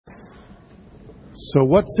So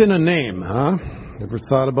what's in a name, huh? Ever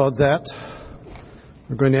thought about that?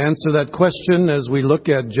 We're going to answer that question as we look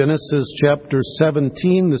at Genesis chapter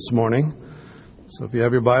 17 this morning. So if you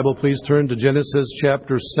have your Bible, please turn to Genesis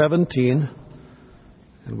chapter 17.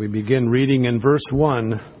 And we begin reading in verse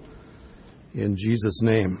 1 in Jesus'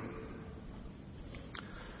 name.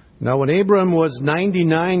 Now when Abram was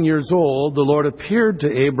 99 years old, the Lord appeared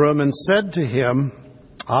to Abram and said to him,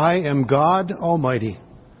 I am God Almighty.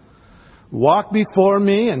 Walk before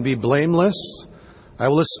me and be blameless. I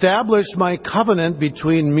will establish my covenant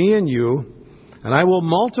between me and you, and I will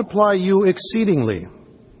multiply you exceedingly.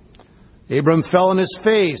 Abram fell on his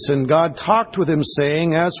face, and God talked with him,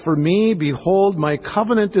 saying, As for me, behold, my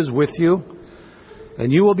covenant is with you,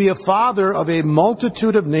 and you will be a father of a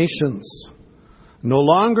multitude of nations. No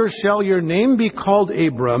longer shall your name be called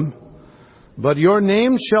Abram, but your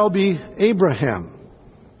name shall be Abraham.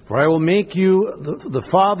 For I will make you the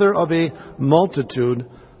father of a multitude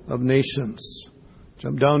of nations.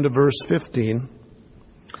 Jump down to verse 15.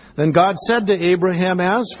 Then God said to Abraham,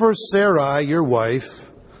 As for Sarai, your wife,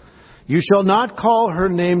 you shall not call her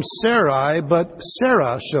name Sarai, but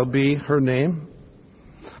Sarah shall be her name.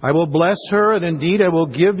 I will bless her, and indeed I will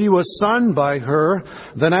give you a son by her.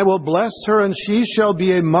 Then I will bless her, and she shall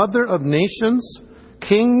be a mother of nations.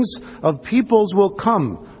 Kings of peoples will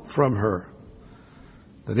come from her.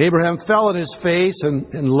 Then Abraham fell on his face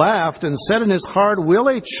and laughed and said in his heart, Will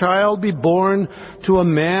a child be born to a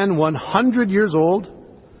man 100 years old?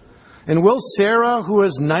 And will Sarah, who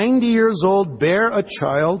is 90 years old, bear a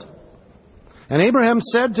child? And Abraham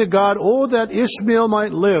said to God, Oh, that Ishmael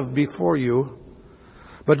might live before you.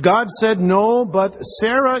 But God said, No, but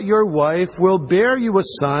Sarah, your wife, will bear you a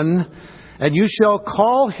son, and you shall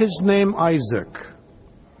call his name Isaac.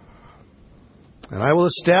 And I will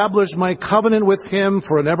establish my covenant with him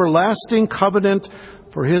for an everlasting covenant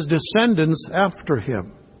for his descendants after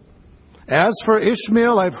him. As for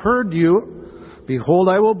Ishmael, I've heard you. Behold,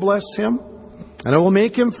 I will bless him, and I will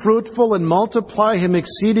make him fruitful and multiply him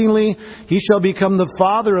exceedingly. He shall become the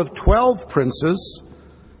father of 12 princes,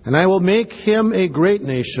 and I will make him a great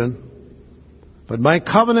nation. But my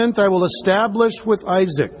covenant I will establish with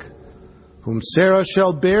Isaac, whom Sarah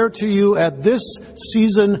shall bear to you at this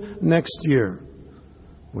season next year.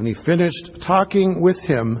 When he finished talking with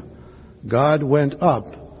him, God went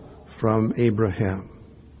up from Abraham.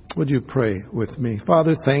 Would you pray with me?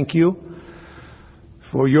 Father, thank you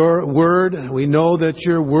for your word. We know that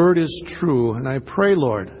your word is true. And I pray,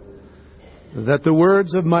 Lord, that the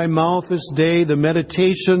words of my mouth this day, the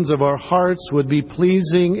meditations of our hearts would be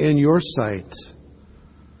pleasing in your sight.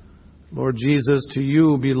 Lord Jesus, to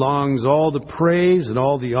you belongs all the praise and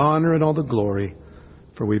all the honor and all the glory.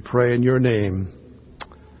 For we pray in your name.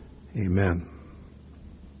 Amen.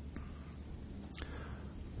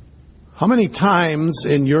 How many times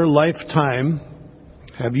in your lifetime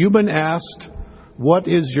have you been asked, what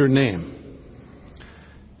is your name?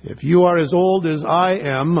 If you are as old as I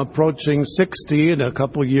am, approaching 60 in a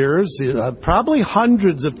couple of years, probably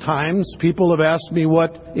hundreds of times people have asked me,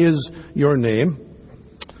 what is your name?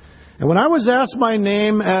 And when I was asked my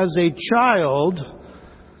name as a child,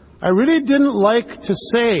 I really didn't like to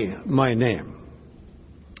say my name.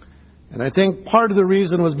 And I think part of the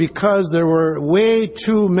reason was because there were way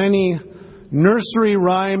too many nursery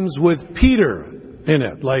rhymes with Peter in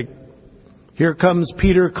it. Like, here comes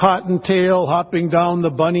Peter Cottontail hopping down the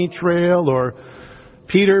bunny trail, or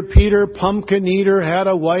Peter, Pumpkin Eater had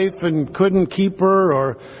a wife and couldn't keep her,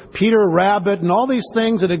 or Peter Rabbit, and all these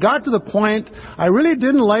things. And it got to the point I really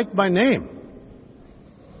didn't like my name.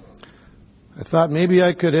 I thought maybe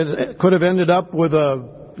I could have ended up with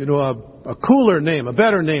a cooler name, a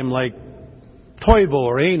better name like Toivo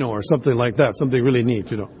or Aino or something like that, something really neat,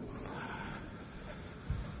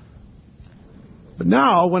 But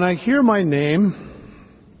now, when I hear my name,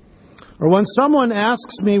 or when someone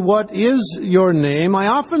asks me, what is your name, I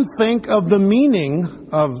often think of the meaning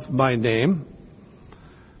of my name.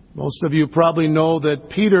 Most of you probably know that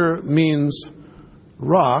Peter means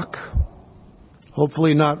rock.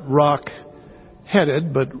 Hopefully not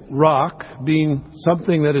rock-headed, but rock being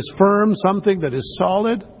something that is firm, something that is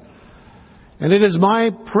solid. And it is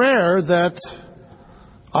my prayer that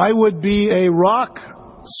I would be a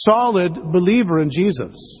rock-solid believer in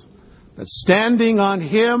Jesus. That standing on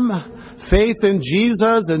Him, faith in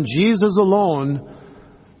Jesus and Jesus alone,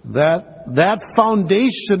 that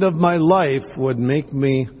foundation of my life would make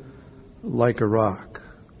me like a rock.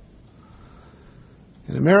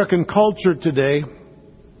 In American culture today,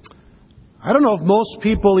 I don't know if most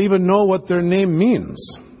people even know what their name means.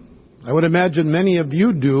 I would imagine many of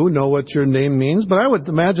you do know what your name means, but I would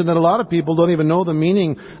imagine that a lot of people don't even know the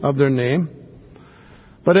meaning of their name.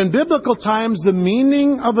 But in biblical times, the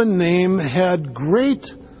meaning of a name had great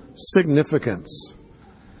significance.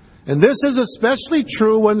 And this is especially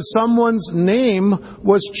true when someone's name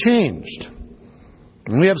was changed.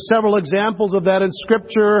 And we have several examples of that in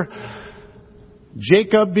Scripture.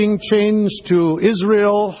 Jacob being changed to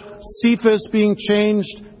Israel, Cephas being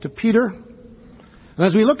changed to Peter. And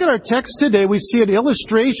as we look at our text today, we see an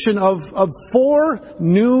illustration of 4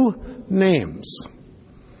 new names.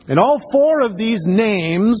 And all 4 of these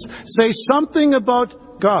names say something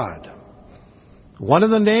about God. One of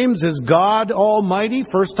the names is God Almighty.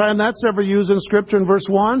 First time that's ever used in Scripture in verse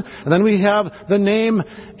 1. And then we have the name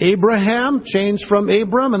Abraham, changed from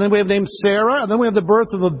Abram. And then we have the name Sarah. And then we have the birth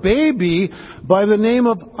of a baby by the name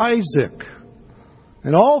of Isaac.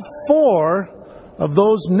 And all 4 of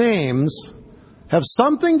those names have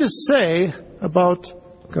something to say about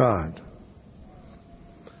God.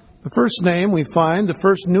 The first name we find, the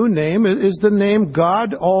first new name, is the name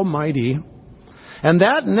God Almighty. And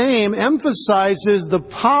that name emphasizes the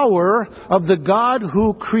power of the God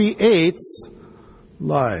who creates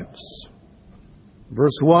lives.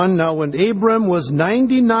 Verse 1, now when Abram was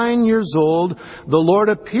 99 years old, the Lord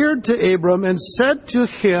appeared to Abram and said to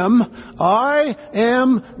him, I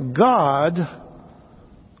am God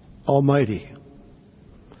Almighty.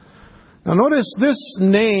 Now notice this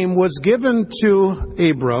name was given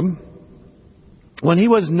to Abram when he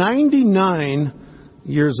was 99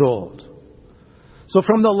 years old. So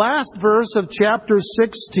from the last verse of chapter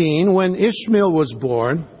 16, when Ishmael was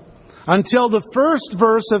born, until the first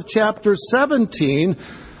verse of chapter 17,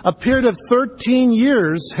 a period of 13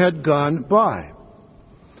 years had gone by.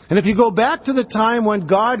 And if you go back to the time when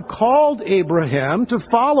God called Abraham to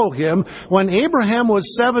follow him, when Abraham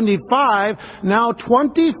was 75, now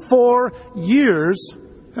 24 years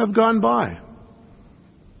have gone by.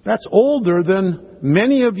 That's older than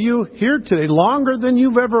many of you here today, longer than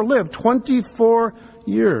you've ever lived, 24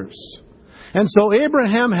 years. And so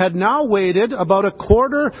Abraham had now waited about a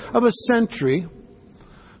quarter of a century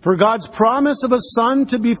for God's promise of a son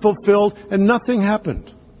to be fulfilled, and nothing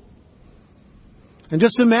happened. And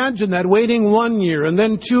just imagine that, waiting 1 year, and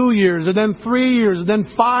then 2 years, and then 3 years, and then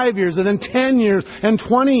 5 years, and then 10 years, and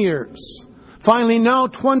 20 years. Finally now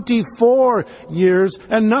 24 years,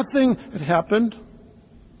 and nothing had happened.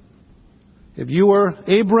 If you were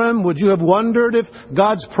Abram, would you have wondered if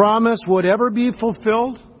God's promise would ever be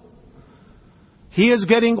fulfilled? He is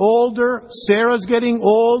getting older. Sarah's getting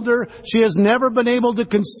older. She has never been able to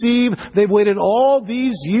conceive. They've waited all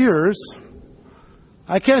these years.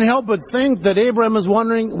 I can't help but think that Abraham is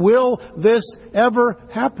wondering, will this ever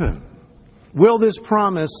happen? Will this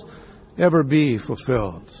promise ever be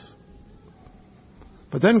fulfilled?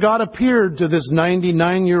 But then God appeared to this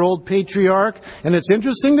 99-year-old patriarch, and it's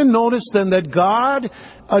interesting to notice then that God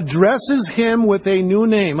addresses him with a new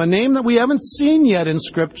name, a name that we haven't seen yet in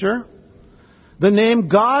Scripture, the name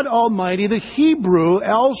God Almighty, the Hebrew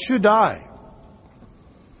El Shaddai.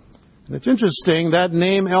 And it's interesting, that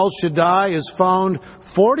name El Shaddai is found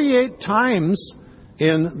 48 times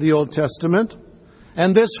in the Old Testament.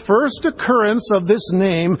 And this first occurrence of this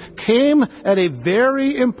name came at a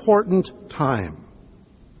very important time,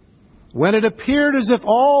 when it appeared as if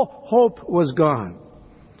all hope was gone.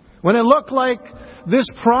 When it looked like this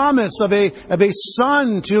promise of a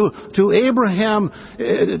son to Abraham,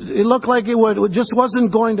 it looked like it just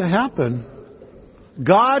wasn't going to happen.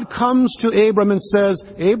 God comes to Abram and says,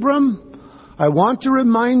 Abram, I want to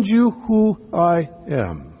remind you who I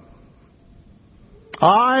am.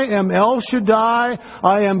 I am El Shaddai.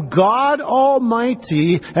 I am God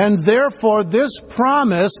Almighty. And therefore this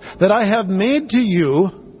promise that I have made to you,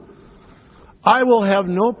 I will have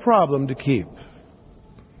no problem to keep.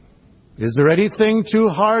 Is there anything too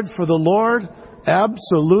hard for the Lord?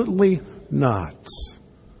 Absolutely not.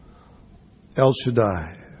 El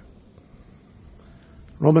Shaddai.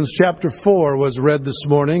 Romans chapter 4 was read this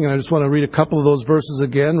morning, and I just want to read a couple of those verses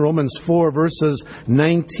again. Romans 4 verses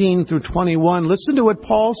 19 through 21. Listen to what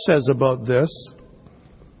Paul says about this.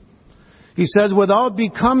 He says, without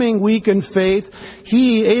becoming weak in faith,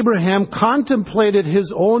 he, Abraham, contemplated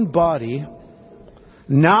his own body,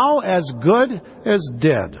 now as good as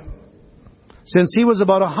dead, since he was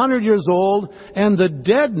about 100 years old, and the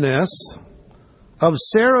deadness of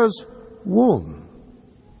Sarah's womb.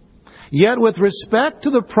 Yet with respect to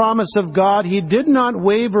the promise of God, he did not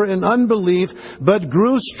waver in unbelief, but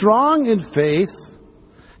grew strong in faith,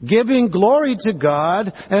 giving glory to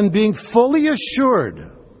God, and being fully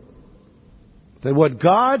assured that what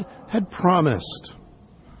God had promised,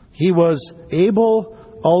 he was able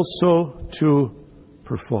also to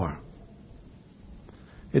perform.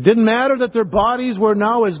 It didn't matter that their bodies were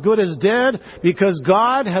now as good as dead, because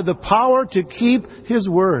God had the power to keep His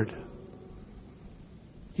word.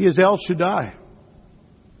 He is El Shaddai.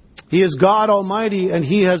 He is God Almighty, and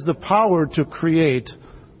He has the power to create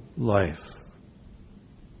life.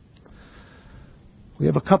 We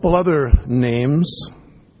have a couple other names,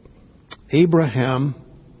 Abraham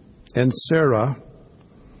and Sarah.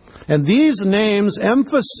 And these names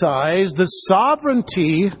emphasize the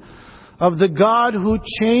sovereignty of the God who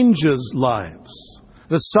changes lives.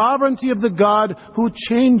 The sovereignty of the God who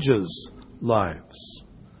changes lives.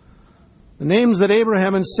 The names that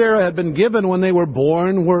Abraham and Sarah had been given when they were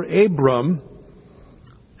born were Abram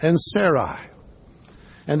and Sarai.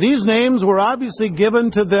 And these names were obviously given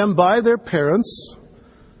to them by their parents,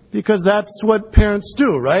 because that's what parents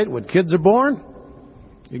do, right? When kids are born,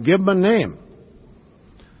 you give them a name.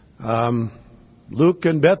 Luke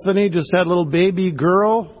and Bethany just had a little baby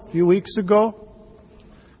girl a few weeks ago.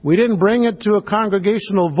 We didn't bring it to a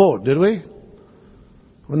congregational vote, did we?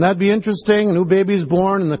 Wouldn't that be interesting? A new baby's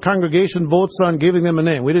born and the congregation votes on giving them a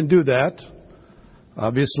name. We didn't do that,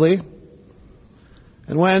 obviously.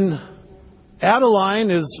 And when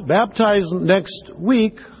Adeline is baptized next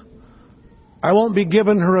week, I won't be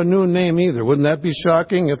giving her a new name either. Wouldn't that be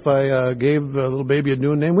shocking if I gave a little baby a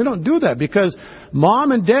new name? We don't do that because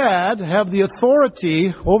Mom and Dad have the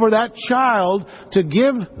authority over that child to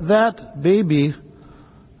give that baby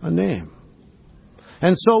a name.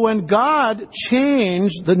 And so when God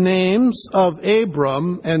changed the names of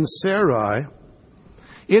Abram and Sarai,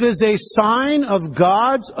 it is a sign of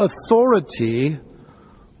God's authority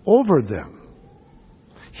over them.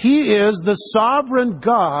 He is the sovereign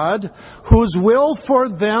God whose will for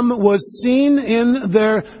them was seen in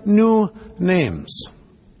their new names,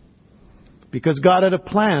 because God had a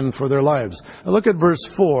plan for their lives. Now look at verse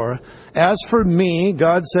 4. As for me,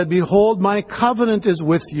 God said, behold, my covenant is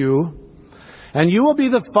with you, and you will be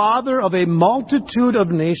the father of a multitude of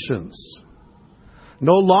nations.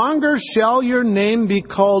 No longer shall your name be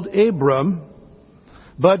called Abram,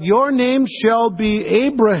 but your name shall be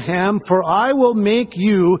Abraham, for I will make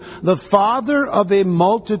you the father of a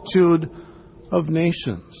multitude of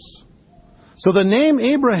nations. So the name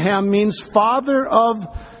Abraham means father of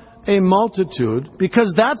a multitude,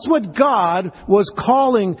 because that's what God was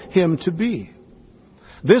calling him to be.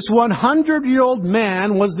 This 100-year-old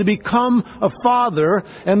man was to become a father,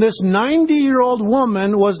 and this 90-year-old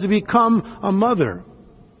woman was to become a mother.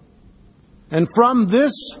 And from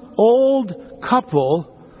this old couple,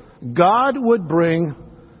 God would bring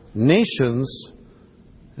nations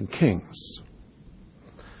and kings.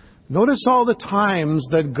 Notice all the times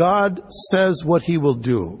that God says what He will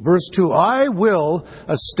do. Verse 2, I will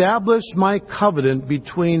establish my covenant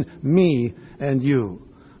between me and you.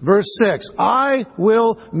 Verse 6, I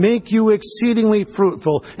will make you exceedingly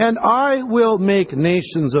fruitful, and I will make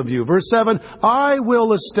nations of you. Verse 7, I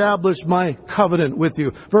will establish my covenant with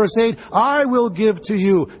you. Verse 8, I will give to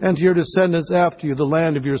you and to your descendants after you the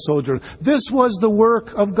land of your sojourn. This was the work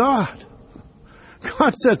of God.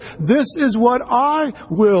 God said, this is what I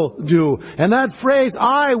will do. And that phrase,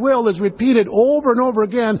 I will, is repeated over and over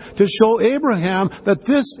again to show Abraham that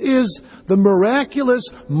this is the miraculous,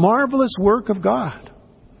 marvelous work of God.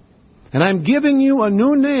 And I'm giving you a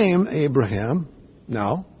new name, Abraham,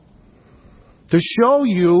 now, to show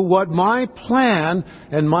you what my plan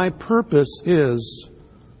and my purpose is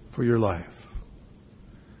for your life.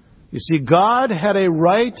 You see, God had a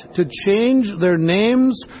right to change their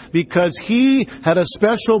names because He had a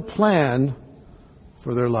special plan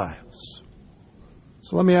for their lives.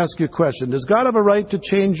 So let me ask you a question. Does God have a right to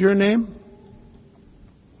change your name?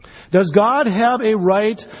 Does God have a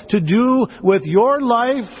right to do with your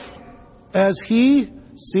life as He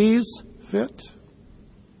sees fit?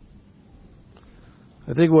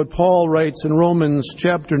 I think what Paul writes in Romans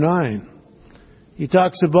chapter 9, he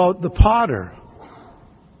talks about the potter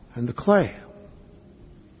and the clay.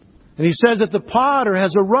 And he says that the potter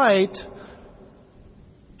has a right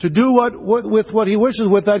to do with what he wishes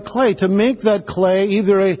with that clay, to make that clay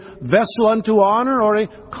either a vessel unto honor or a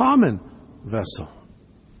common vessel.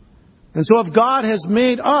 And so if God has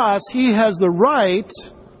made us, He has the right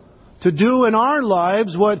to do in our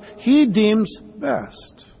lives what He deems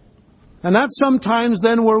best. And that's sometimes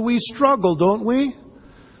then where we struggle, don't we?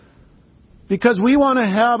 Because we want to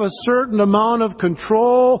have a certain amount of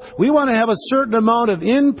control. We want to have a certain amount of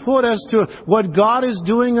input as to what God is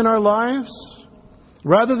doing in our lives.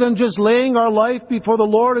 Rather than just laying our life before the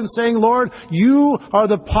Lord and saying, Lord, you are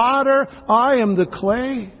the potter, I am the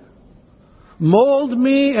clay. Mold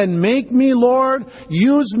me and make me, Lord.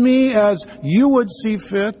 Use me as you would see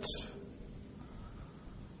fit.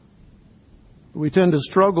 We tend to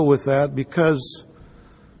struggle with that because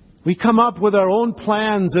we come up with our own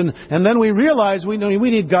plans and then we realize we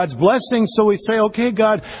need God's blessing. So we say, okay,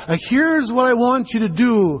 God, here's what I want you to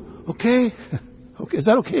do. Okay? Okay, is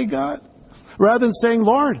that okay, God? Rather than saying,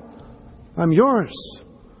 Lord, I'm yours.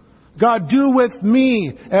 God, do with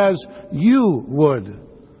me as you would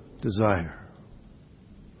desire.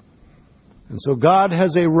 And so God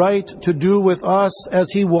has a right to do with us as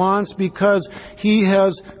He wants because He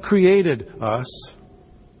has created us.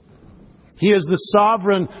 He is the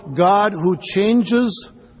sovereign God who changes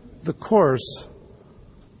the course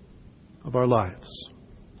of our lives.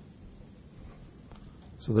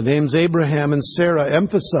 So the names Abraham and Sarah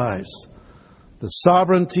emphasize the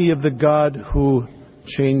sovereignty of the God who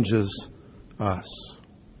changes us.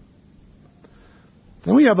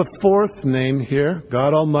 Then we have a fourth name here,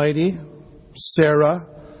 God Almighty, Sarah,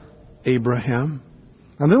 Abraham.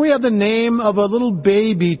 And then we have the name of a little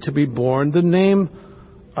baby to be born, the name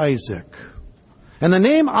Isaac. And the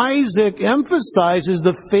name Isaac emphasizes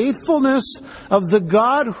the faithfulness of the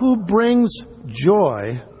God who brings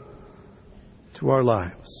joy to our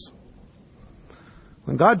lives.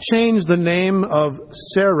 When God changed the name of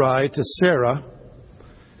Sarai to Sarah,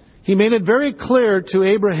 He made it very clear to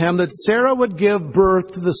Abraham that Sarah would give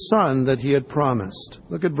birth to the son that He had promised.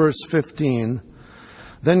 Look at verse 15.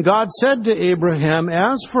 Then God said to Abraham,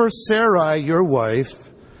 "As for Sarai, your wife,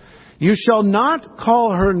 you shall not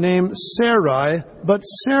call her name Sarai, but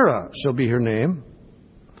Sarah shall be her name.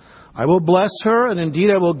 I will bless her, and indeed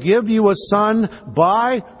I will give you a son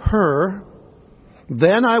by her.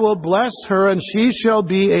 Then I will bless her, and she shall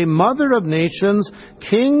be a mother of nations.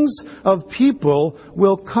 Kings of people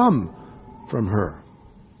will come from her."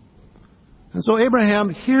 And so Abraham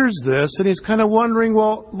hears this, and he's kind of wondering,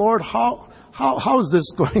 well, Lord, how is this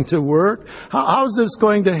going to work? How is this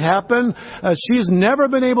going to happen? She's never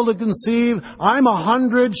been able to conceive. I'm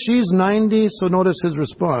 100, she's 90. So notice his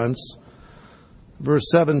response. Verse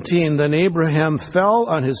 17, then Abraham fell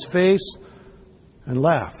on his face and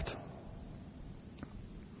laughed.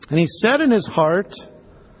 And he said in his heart,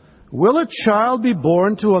 "Will a child be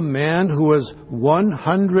born to a man who is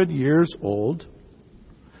 100 years old?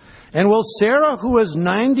 And will Sarah, who is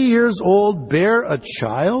 90 years old, bear a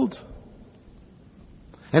child?"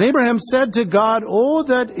 And Abraham said to God, "Oh,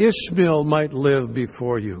 that Ishmael might live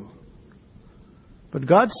before you." But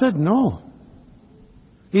God said no.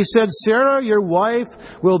 He said, "Sarah, your wife,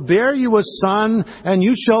 will bear you a son, and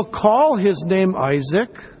you shall call his name Isaac.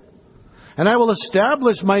 And I will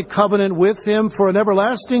establish my covenant with him for an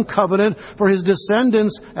everlasting covenant for his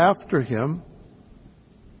descendants after him.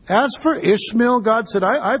 As for Ishmael," God said,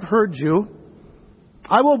 I've heard you.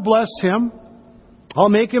 "I will bless him. I'll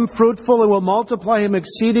make him fruitful and will multiply him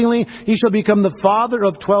exceedingly. He shall become the father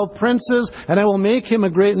of 12 princes, and I will make him a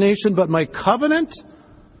great nation. But my covenant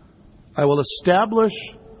I will establish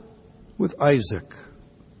with Isaac,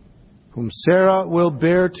 whom Sarah will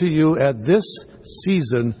bear to you at this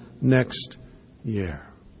season next year."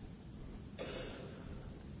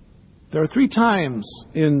 There are 3 times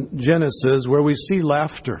in Genesis where we see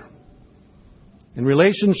laughter in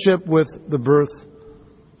relationship with the birth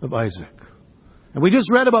of Isaac. And we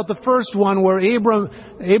just read about the first one where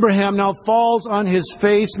Abraham now falls on his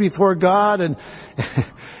face before God and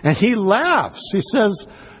he laughs. He says,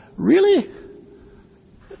 "Really?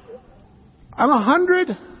 I'm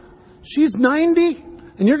 100, she's 90,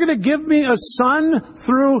 and you're going to give me a son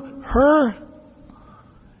through her?"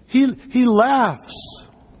 He laughs.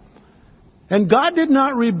 And God did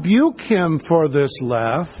not rebuke him for this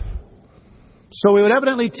laugh. So we would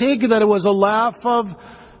evidently take it that it was a laugh of,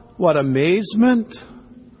 amazement?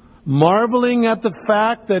 Marveling at the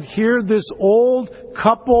fact that here this old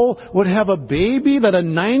couple would have a baby, that a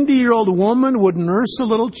 90-year-old woman would nurse a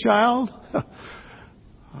little child?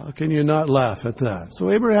 How can you not laugh at that?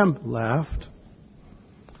 So Abraham laughed.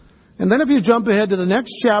 And then if you jump ahead to the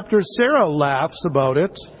next chapter, Sarah laughs about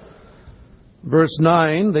it. Verse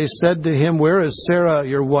 9, they said to him, "Where is Sarah,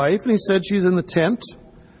 your wife?" And he said, "She's in the tent."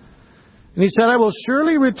 And he said, "I will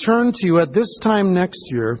surely return to you at this time next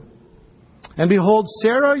year. And behold,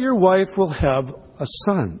 Sarah, your wife, will have a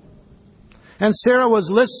son." And Sarah was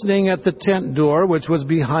listening at the tent door, which was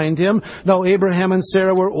behind him. Now Abraham and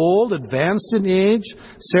Sarah were old, advanced in age.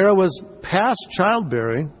 Sarah was past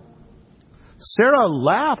childbearing. Sarah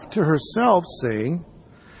laughed to herself, saying,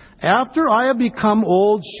 "After I have become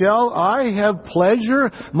old, shall I have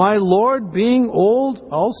pleasure, my Lord being old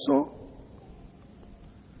also?"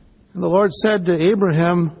 And the Lord said to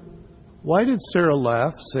Abraham, "Why did Sarah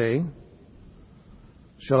laugh, saying,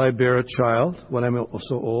 'Shall I bear a child when I'm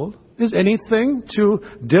so old?' Is anything too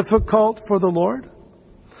difficult for the Lord?"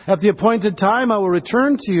 At the appointed time I will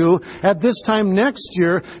return to you at this time next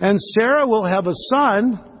year, and Sarah will have a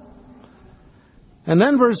son. And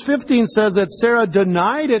then verse 15 says that Sarah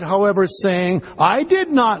denied it, however, saying, I did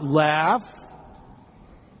not laugh.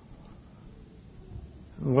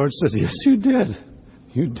 The Lord says, yes, you did.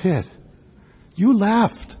 You did. You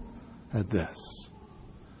laughed at this.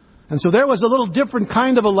 And so there was a little different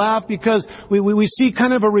kind of a laugh, because we see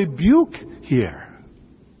kind of a rebuke here.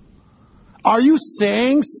 Are you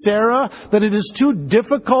saying, Sarah, that it is too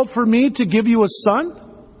difficult for me to give you a son?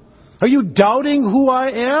 Are you doubting who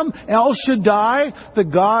I am, El Shaddai, the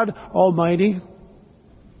God Almighty?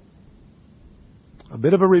 A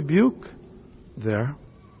bit of a rebuke there.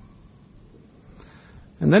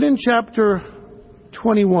 And then in chapter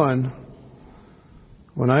 21,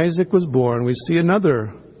 when Isaac was born, we see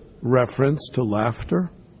another reference to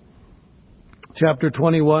laughter. Chapter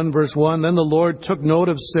 21, verse 1, Then the Lord took note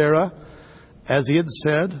of Sarah, as he had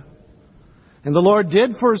said. And the Lord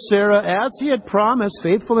did for Sarah as he had promised,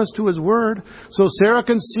 faithfulness to his word. So Sarah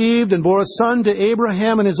conceived and bore a son to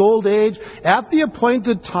Abraham in his old age, at the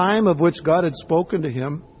appointed time of which God had spoken to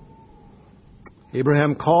him.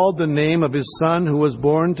 Abraham called the name of his son who was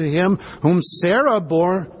born to him, whom Sarah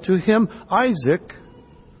bore to him, Isaac.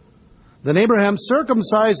 Then Abraham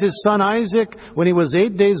circumcised his son Isaac when he was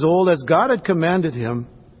 8 days old, as God had commanded him.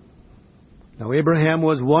 Now Abraham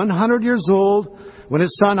was 100 years old when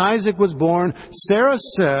his son Isaac was born. Sarah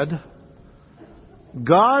said,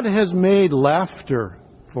 God has made laughter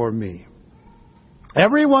for me.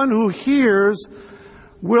 Everyone who hears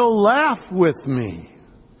will laugh with me.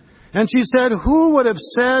 And she said, who would have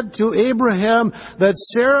said to Abraham that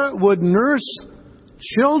Sarah would nurse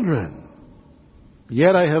children?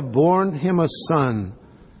 Yet I have borne him a son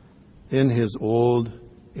in his old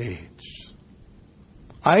age.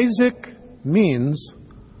 Isaac means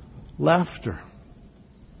laughter.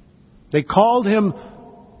 They called him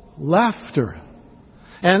laughter.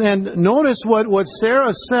 And notice what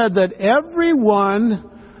Sarah said, that everyone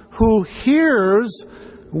who hears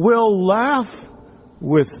will laugh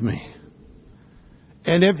with me.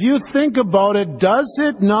 And if you think about it, does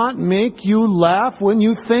it not make you laugh when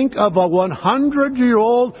you think of a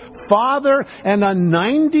 100-year-old father and a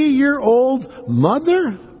 90-year-old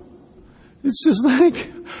mother? It's just like,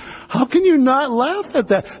 how can you not laugh at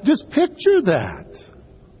that? Just picture that.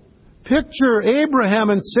 Picture Abraham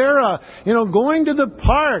and Sarah, going to the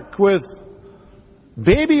park with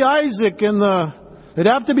baby Isaac in it'd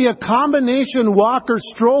have to be a combination walker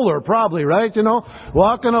stroller, probably, right?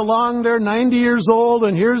 Walking along there, 90 years old,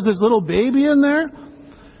 and here's this little baby in there.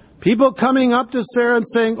 People coming up to Sarah and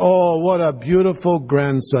saying, oh, what a beautiful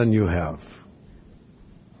grandson you have.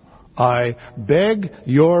 I beg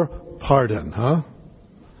your pardon, huh?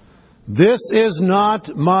 This is not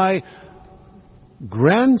my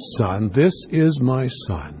grandson, this is my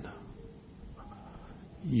son.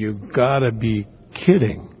 You gotta be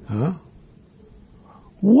kidding, huh?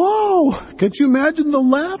 Whoa! Can't you imagine the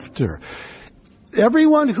laughter?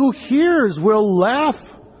 Everyone who hears will laugh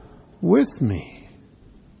with me.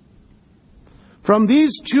 From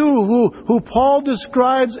these two who Paul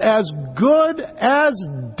describes as good as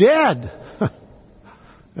dead.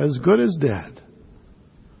 As good as dead.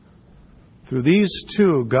 Through these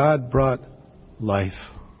two, God brought life.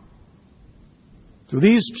 Through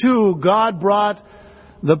these two, God brought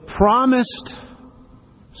the promised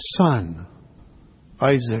son,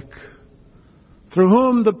 Isaac, through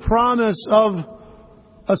whom the promise of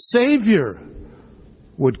a Savior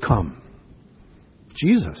would come,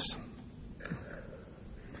 Jesus.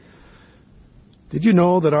 Did you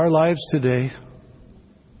know that our lives today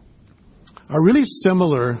are really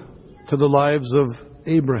similar to the lives of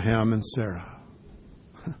Abraham and Sarah?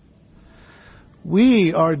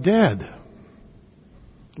 We are dead.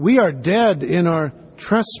 We are dead in our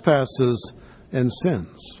trespasses and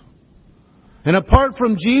sins. And apart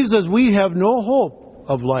from Jesus, we have no hope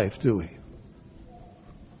of life, do we?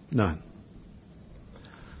 None.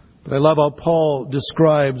 But I love how Paul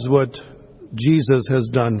describes what Jesus has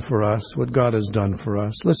done for us, what God has done for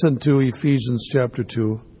us. Listen to Ephesians chapter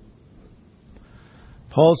 2.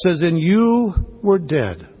 Paul says, and you were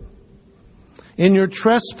dead in your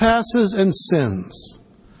trespasses and sins,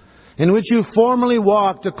 in which you formerly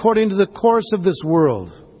walked according to the course of this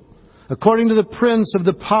world, according to the prince of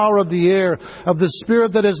the power of the air, of the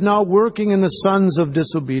spirit that is now working in the sons of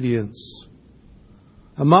disobedience.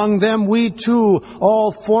 Among them we too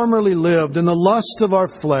all formerly lived in the lust of our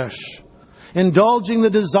flesh, indulging the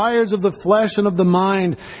desires of the flesh and of the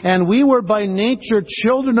mind, and we were by nature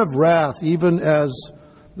children of wrath, even as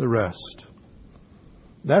the rest.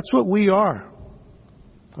 That's what we are,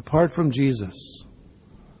 apart from Jesus.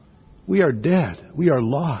 we are dead. We are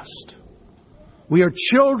lost. We are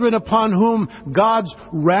children upon whom God's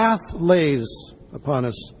wrath lays upon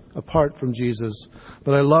us apart from Jesus.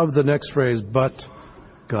 But I love the next phrase, but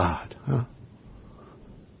God.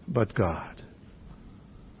 But God.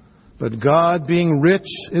 But God, being rich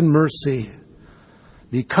in mercy,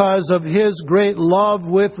 because of His great love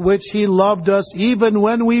with which He loved us, even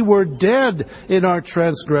when we were dead in our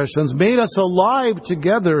transgressions, made us alive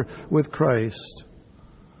together with Christ.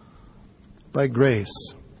 By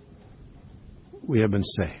grace, we have been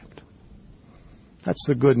saved. That's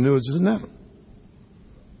the good news, isn't it?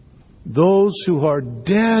 Those who are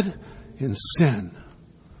dead in sin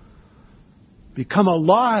become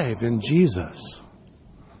alive in Jesus.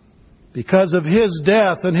 Because of His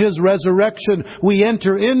death and His resurrection, we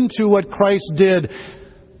enter into what Christ did.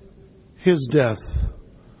 His death,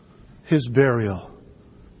 His burial,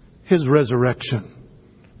 His resurrection,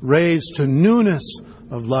 raised to newness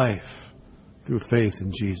of life through faith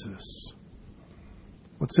in Jesus.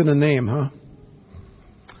 What's in a name, huh?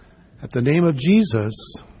 At the name of Jesus,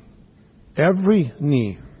 every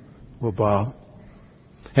knee will bow,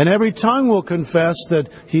 and every tongue will confess that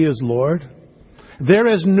He is Lord. There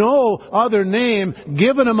is no other name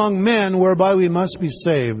given among men whereby we must be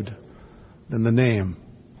saved than the name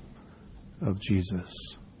of Jesus.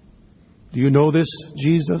 Do you know this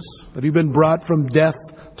Jesus? Have you been brought from death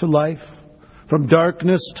to life? From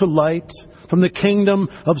darkness to light? From the kingdom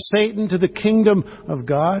of Satan to the kingdom of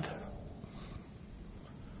God?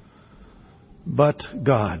 But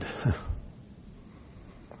God.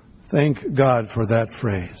 Thank God for that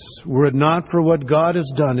phrase. Were it not for what God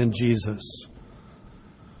has done in Jesus,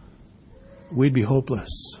 we'd be hopeless.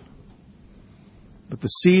 But the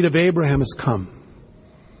seed of Abraham has come.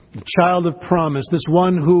 The child of promise. This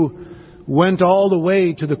one who went all the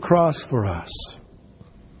way to the cross for us.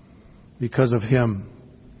 Because of Him,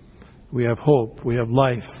 we have hope. We have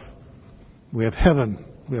life. We have heaven.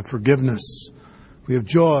 We have forgiveness. We have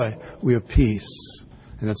joy. We have peace.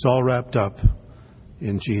 And it's all wrapped up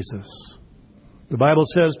in Jesus. The Bible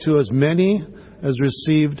says, to as many as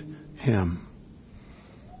received Him,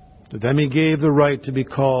 to them He gave the right to be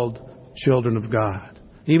called children of God,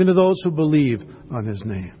 even to those who believe on His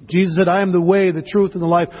name. Jesus said, I am the way, the truth, and the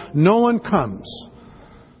life. No one comes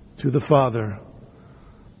to the Father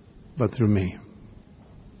but through me.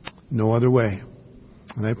 No other way.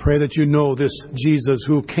 And I pray that you know this Jesus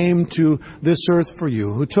who came to this earth for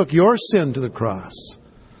you, who took your sin to the cross,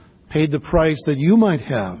 paid the price that you might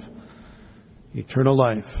have eternal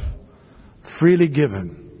life, freely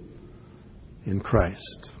given in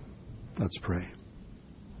Christ. Let's pray.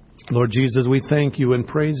 Lord Jesus, we thank You and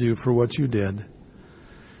praise You for what You did.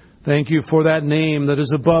 Thank You for that name that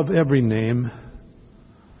is above every name,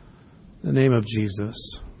 the name of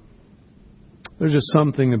Jesus. There's just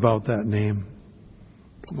something about that name.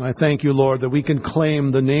 I thank You, Lord, that we can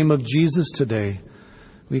claim the name of Jesus today.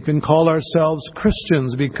 We can call ourselves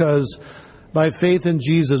Christians because by faith in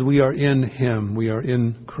Jesus we are in Him. We are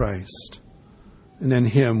in Christ. And in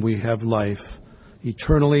Him we have life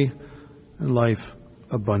eternally and life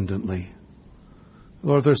abundantly.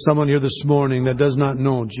 Lord, if there's someone here this morning that does not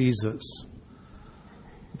know Jesus,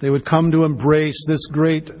 they would come to embrace this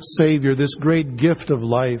great Savior, this great gift of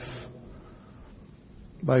life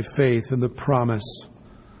by faith in the promise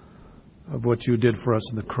of what You did for us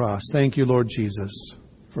on the cross. Thank You, Lord Jesus,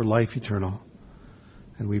 for life eternal.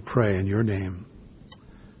 And we pray in Your name.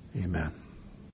 Amen.